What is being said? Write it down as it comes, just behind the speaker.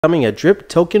Becoming a drip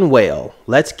token whale.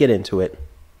 Let's get into it.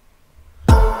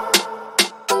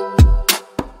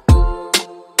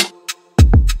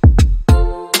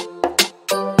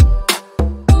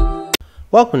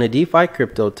 Welcome to DeFi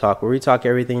Crypto Talk, where we talk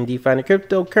everything DeFi and the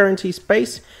cryptocurrency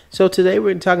space. So today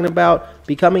we're talking about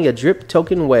becoming a drip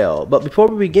token whale. But before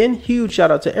we begin, huge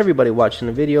shout out to everybody watching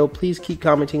the video. Please keep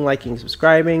commenting, liking,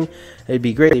 subscribing. It'd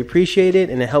be greatly appreciated,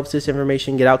 and it helps this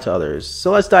information get out to others.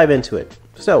 So let's dive into it.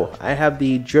 So I have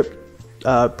the drip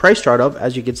price chart up,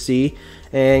 as you can see,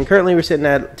 and currently we're sitting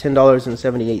at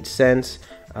 $10.78.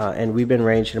 And we've been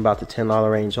ranging about the $10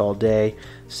 range all day.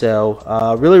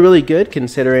 So really good,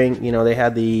 considering, you know, they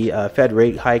had the Fed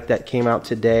rate hike that came out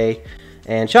today.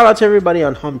 And shout out to everybody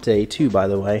on Hump Day too, by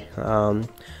the way.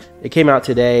 It came out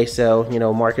today, so, you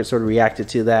know, market sort of reacted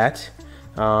to that,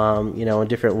 you know, in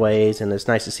different ways. And it's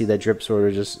nice to see that drip sort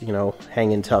of just, you know,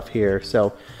 hanging tough here.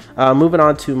 So moving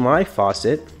on to my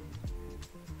faucet.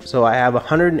 So I have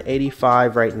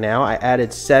 185 right now. I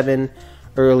added 7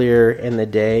 earlier in the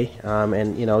day,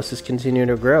 and you know, it's just continuing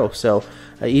to grow. So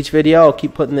each video I'll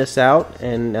keep putting this out,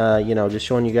 and you know, just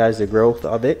showing you guys the growth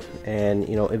of it. And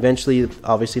you know, eventually,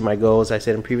 obviously my goal, as I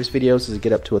said in previous videos, is to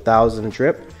get up to 1,000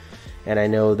 drip. And I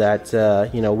know that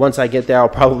you know, once I get there, I'll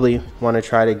probably want to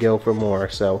try to go for more.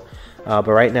 So but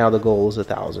right now the goal is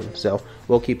 1,000, so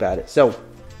we'll keep at it. So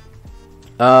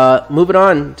moving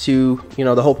on to, you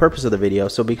know, the whole purpose of the video.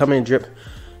 So becoming a drip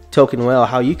token whale,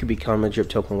 how you could become a drip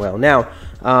token whale. Now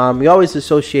we always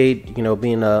associate, you know,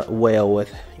 being a whale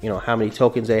with, you know, how many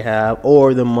tokens they have,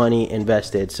 or the money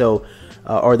invested, so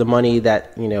or the money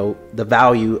that, you know, the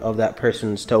value of that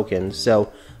person's tokens.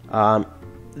 So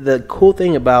the cool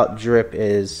thing about drip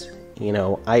is, you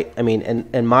know, I mean,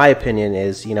 in my opinion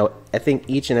is, you know, I think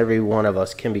each and every one of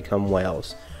us can become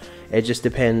whales. It just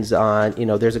depends on, you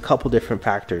know, there's a couple different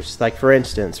factors. Like for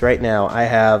instance, right now I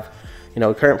have, you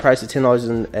know, current price of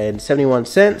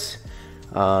 $10.71.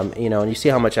 You know, and you see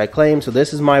how much I claim. So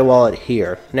this is my wallet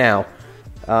here. Now,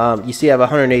 you see I have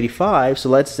 185. So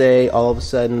let's say all of a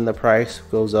sudden the price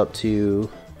goes up to,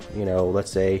 you know,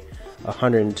 let's say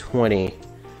 120.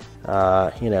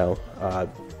 You know,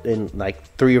 in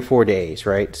like 3 or 4 days,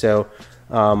 right? So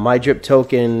my drip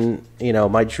token, you know,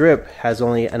 my drip has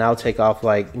only, and I'll take off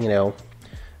like, you know,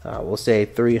 we'll say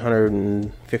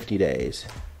 350 days.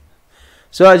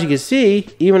 So as you can see,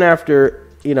 even after,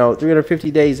 you know,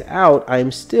 350 days out,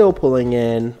 I'm still pulling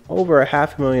in over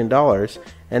 $500,000,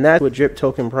 and that's with drip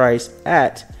token price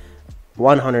at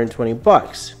 120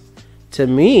 bucks. To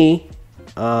me,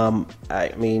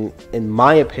 I mean, in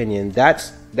my opinion,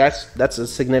 that's a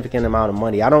significant amount of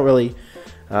money. I don't really,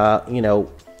 you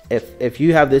know, if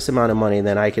you have this amount of money,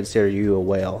 then I consider you a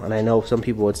whale. And I know some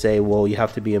people would say, well, you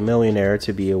have to be a millionaire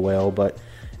to be a whale, but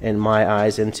in my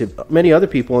eyes, and to many other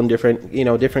people in different, you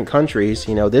know, different countries,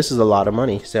 you know, this is a lot of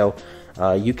money. So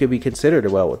you could be considered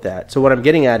a whale with that. So what I'm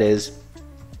getting at is,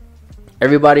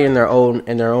 everybody in their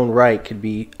own right could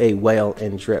be a whale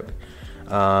in drip,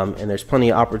 and there's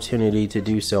plenty of opportunity to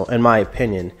do so, in my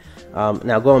opinion.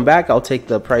 Now going back, I'll take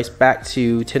the price back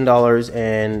to $10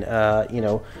 and you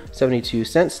know, 72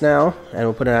 cents now, and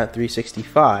we'll put it at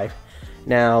 365.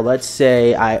 Now let's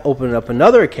say I open up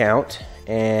another account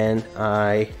and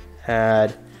I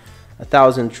had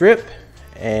 1,000 drip,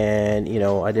 and you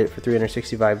know, I did it for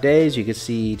 365 days. You can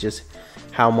see just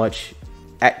how much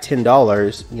at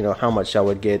 $10, you know, how much I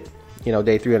would get. You know,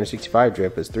 day 365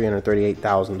 drip is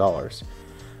 $338,000.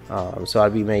 So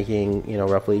I'd be making, you know,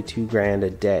 roughly $2 grand a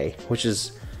day, which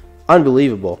is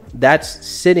unbelievable. That's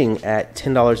sitting at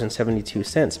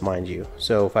 $10.72, mind you.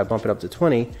 So if I bump it up to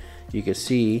 20, you can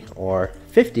see, or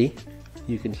 50,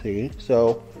 you can see.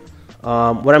 So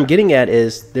what I'm getting at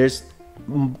is, there's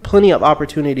plenty of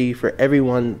opportunity for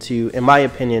everyone to, in my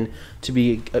opinion, to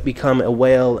become a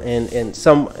whale in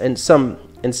some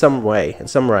way, in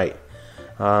some right.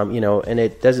 You know, and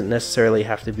it doesn't necessarily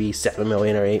have to be $7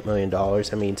 million or $8 million.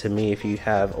 I mean, to me, if you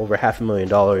have over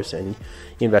 $500,000 and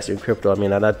you invest in crypto, I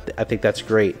mean, I think that's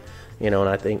great. You know, and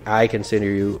I think I consider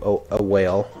you a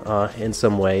whale in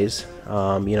some ways.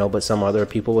 You know, but some other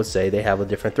people would say they have a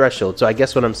different threshold. So I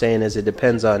guess what I'm saying is, it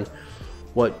depends on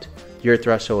what your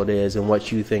threshold is and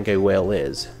what you think a whale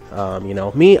is. You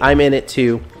know, me, I'm in it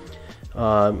to,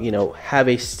 you know, have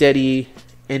a steady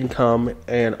income,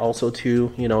 and also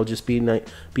to, you know, just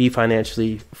be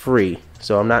financially free.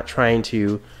 So I'm not trying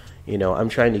to, you know, I'm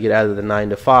trying to get out of the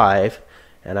 9 to 5,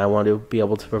 and I want to be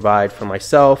able to provide for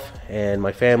myself and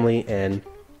my family, and,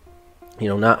 you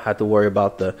know, not have to worry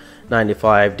about the 9 to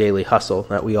 5 daily hustle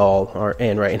that we all are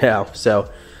in right now.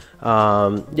 So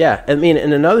Yeah, I mean,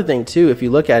 and another thing too, if you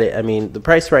look at it, I mean, the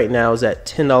price right now is at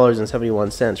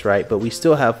 $10.71, right? But we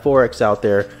still have Forex out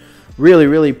there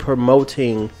really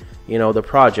promoting, you know, the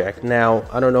project. Now,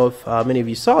 I don't know if many of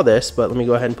you saw this, but let me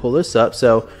go ahead and pull this up.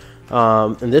 So,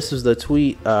 and this is the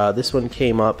tweet, this one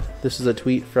came up. This is a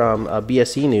tweet from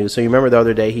BSE News. So you remember the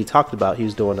other day he talked about, he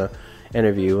was doing a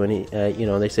interview, and he, you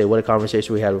know, they say, what a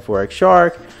conversation we had with Forex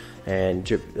Shark, and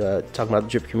drip, talking about the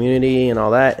drip community and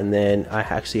all that. And then I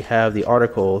actually have the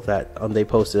article that they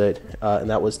posted, and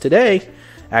that was today,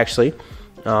 actually,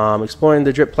 exploring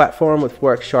the drip platform with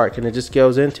Forex Shark, and it just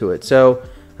goes into it. So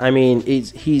I mean,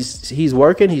 he's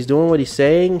working, he's doing what he's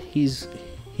saying he's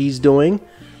doing.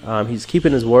 He's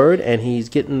keeping his word, and he's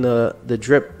getting the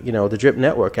drip, you know, the drip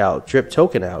network out, drip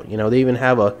token out. You know, they even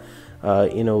have a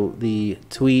you know, the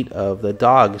tweet of the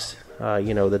dogs,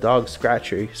 you know, the dog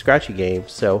scratchy game.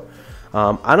 So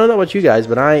I don't know about you guys,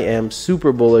 but I am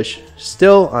super bullish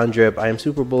still on drip. I am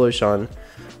super bullish on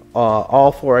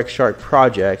all Forex Shark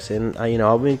projects, and you know,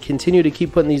 I'll continue to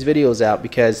keep putting these videos out,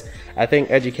 because I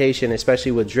think education,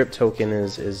 especially with drip token,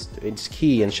 is it's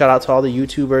key. And shout out to all the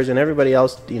YouTubers and everybody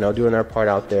else, you know, doing their part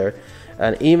out there.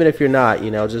 And even if you're not,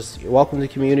 you know, just welcome to the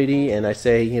community. And I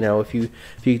say, you know, if you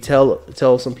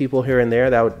tell some people here and there,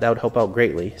 that would help out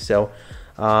greatly. So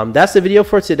that's the video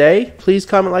for today. Please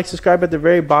comment, like, subscribe at the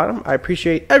very bottom. I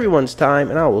appreciate everyone's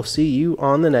time, and I will see you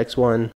on the next one.